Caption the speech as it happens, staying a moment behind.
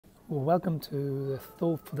Well, welcome to the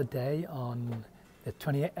thought for the day on the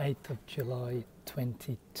 28th of July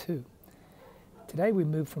 22. Today we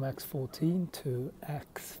move from Acts 14 to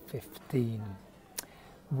Acts 15.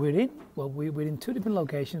 We're in two different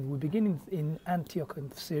locations. We begin in Antioch in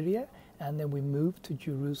Syria, and then we move to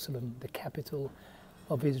Jerusalem, the capital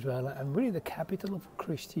of Israel, and really the capital of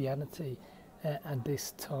Christianity at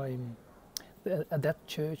this time. At that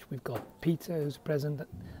church we've got Peter who's present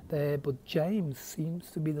there, but James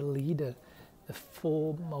seems to be the leader, the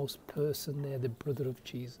foremost person there, the brother of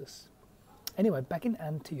Jesus. Anyway, back in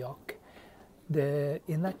Antioch,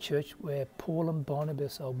 in that church where Paul and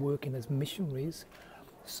Barnabas are working as missionaries,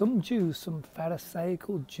 some Jews, some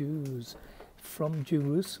Pharisaical Jews from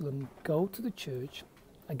Jerusalem go to the church,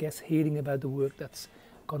 I guess hearing about the work that's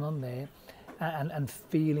gone on there, and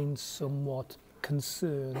feeling somewhat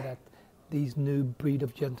concerned that these new breed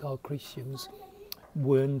of Gentile Christians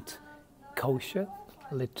weren't kosher,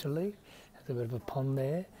 literally. There's a bit of a pun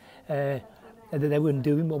there. That they weren't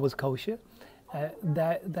doing what was kosher.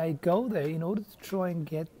 They go there in order to try and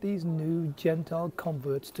get these new Gentile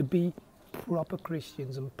converts to be proper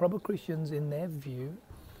Christians. And proper Christians, in their view,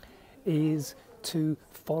 is to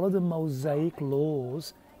follow the Mosaic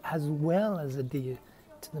laws as well as adhere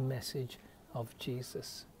to the message of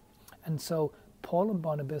Jesus. And so Paul and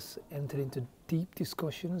Barnabas entered into deep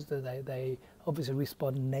discussions that they obviously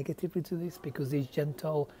respond negatively to this, because these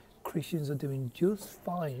Gentile Christians are doing just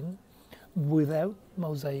fine without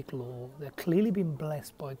Mosaic law. They're clearly being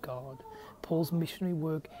blessed by God. Paul's missionary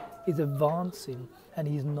work is advancing, and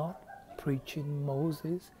he's not preaching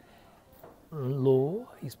Moses' law,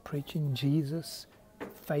 he's preaching Jesus,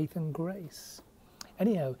 faith and grace.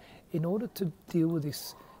 Anyhow, in order to deal with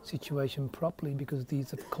this situation properly, because these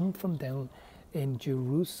have come from down in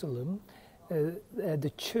Jerusalem,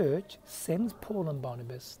 the church sends Paul and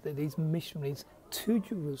Barnabas, these missionaries, to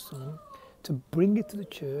Jerusalem to bring it to the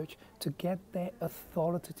church to get their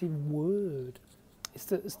authoritative word. It's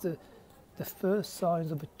the first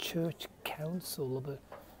signs of a church council, of an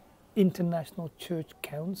international church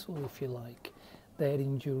council, if you like, there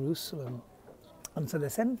in Jerusalem. And so they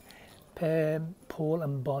send Paul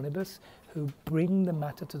and Barnabas, who bring the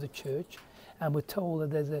matter to the church, and we're told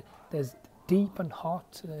that there's deep and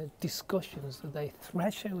hot discussions, that they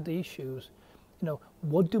thrash out the issues. You know,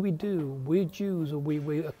 what do? We're Jews, or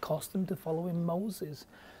we're accustomed to following Moses.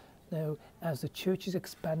 Now, as the church is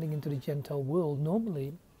expanding into the Gentile world,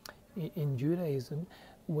 normally in Judaism,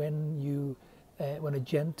 when a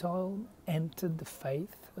Gentile entered the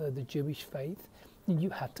faith, the Jewish faith, you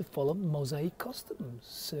had to follow Mosaic customs,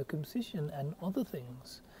 circumcision and other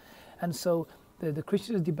things. And so the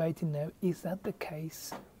Christians are debating now, is that the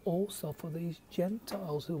case also for these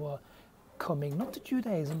Gentiles who are coming, not to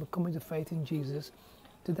Judaism, but coming to faith in Jesus?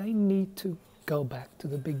 Do they need to go back to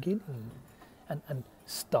the beginning and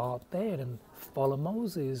start there and follow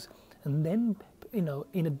Moses, and then, you know,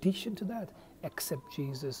 in addition to that, accept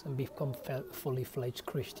Jesus and become fully fledged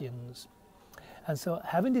Christians? And so,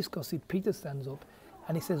 having discussed it, Peter stands up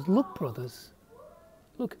and he says, look, brothers,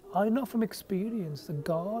 look, I know from experience that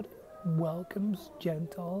God welcomes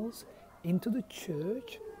Gentiles into the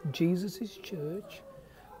church, Jesus' church,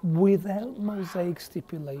 without Mosaic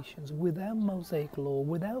stipulations, without Mosaic law,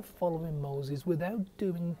 without following Moses, without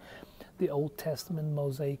doing the Old Testament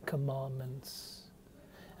Mosaic commandments.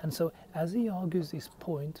 And so as he argues this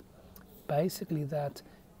point, basically that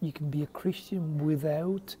you can be a Christian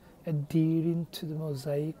without adhering to the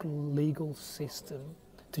Mosaic legal system,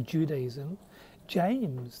 to Judaism,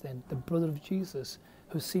 James, then, the brother of Jesus,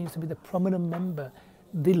 who seems to be the prominent member,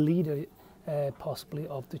 the leader possibly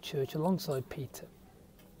of the church alongside Peter,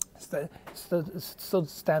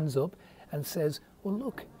 stands up and says, well,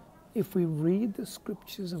 look, if we read the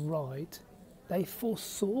scriptures right, they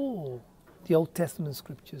foresaw the Old Testament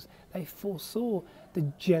scriptures. They foresaw the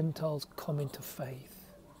Gentiles coming to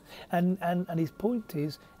faith. And his point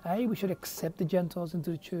is, A, we should accept the Gentiles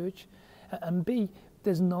into the church, and B,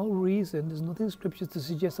 there's no reason, there's nothing in scriptures to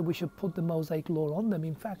suggest that we should put the Mosaic law on them.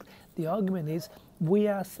 In fact, the argument is we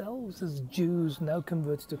ourselves as Jews, now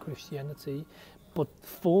converted to Christianity, but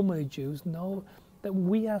formerly Jews, know that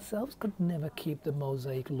we ourselves could never keep the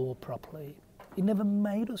Mosaic law properly. It never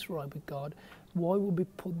made us right with God. Why would we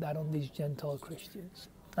put that on these Gentile Christians?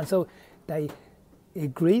 And so they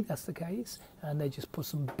agree that's the case, and they just put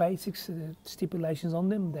some basic stipulations on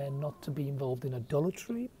them. They're not to be involved in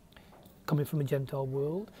adultery, coming from a Gentile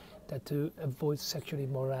world, that to avoid sexual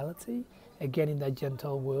immorality. Again, in that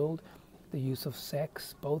Gentile world, the use of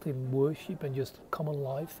sex, both in worship and just common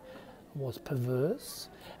life, was perverse.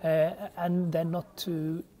 And then not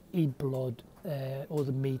to eat blood or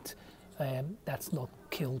the meat that's not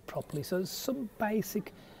killed properly. So there's some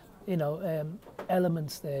basic,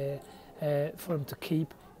 elements there for them to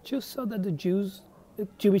keep, just so that the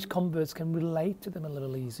Jewish converts can relate to them a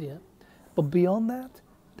little easier. But beyond that,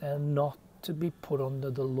 they're not to be put under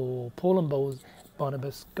the law. Paul and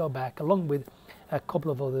Barnabas go back, along with a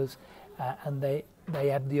couple of others, and they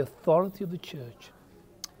have the authority of the church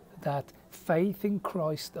that faith in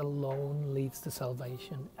Christ alone leads to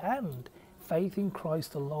salvation, and faith in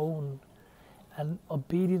Christ alone and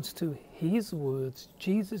obedience to his words,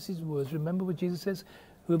 Jesus' words. Remember what Jesus says,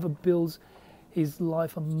 whoever builds his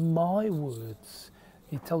life on my words.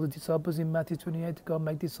 He told the disciples in Matthew 28 to go and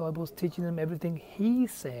make disciples, teaching them everything he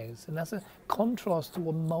says. And that's a contrast to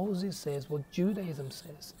what Moses says, what Judaism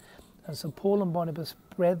says. And so Paul and Barnabas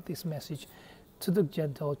spread this message to the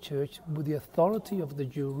Gentile church with the authority of the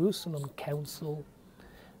Jerusalem Council,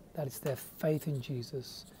 that is their faith in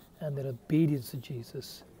Jesus and their obedience to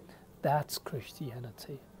Jesus. That's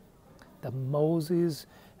Christianity. That Moses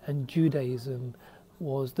and Judaism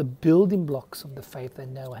was the building blocks of the faith they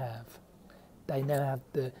now have. They now have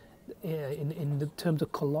in the terms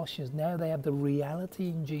of Colossians, now they have the reality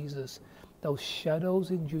in Jesus. Those shadows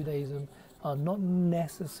in Judaism are not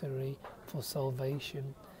necessary for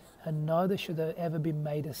salvation, and neither should there ever be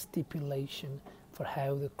made a stipulation for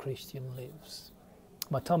how the Christian lives.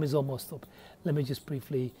 My time is almost up. Let me just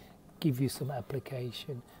briefly give you some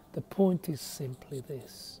application. The point is simply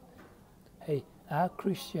this. Hey, our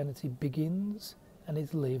Christianity begins and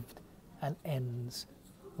is lived and ends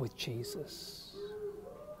with Jesus.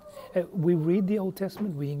 We read the Old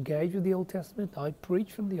Testament, we engage with the Old Testament. I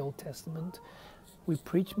preach from the Old Testament. We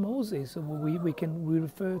preach Moses. We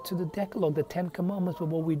refer to the Decalogue, the Ten Commandments, but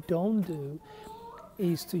what we don't do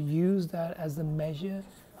is to use that as the measure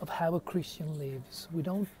of how a Christian lives. We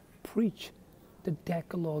don't preach the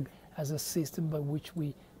Decalogue as a system by which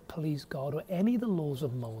we please God or any of the laws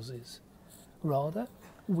of Moses. Rather,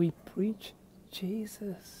 we preach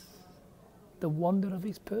Jesus, the wonder of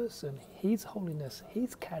his person, his holiness,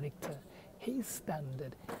 his character, his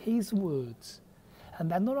standard, his words. And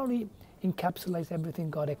that not only encapsulates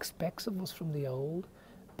everything God expects of us from the old,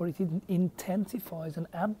 but it intensifies and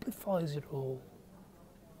amplifies it all.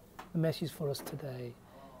 The message for us today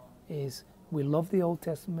is we love the Old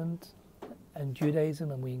Testament and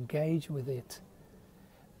Judaism and we engage with it.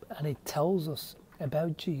 And it tells us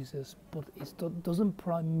about Jesus, but it doesn't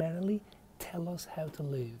primarily tell us how to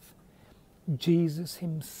live. Jesus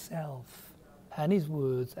himself and his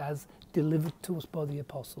words, as delivered to us by the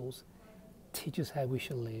apostles, teach us how we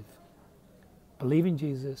shall live. Believe in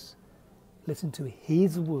Jesus, listen to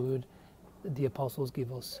his word that the apostles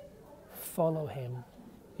give us, follow him,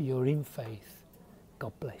 you're in faith.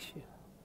 God bless you.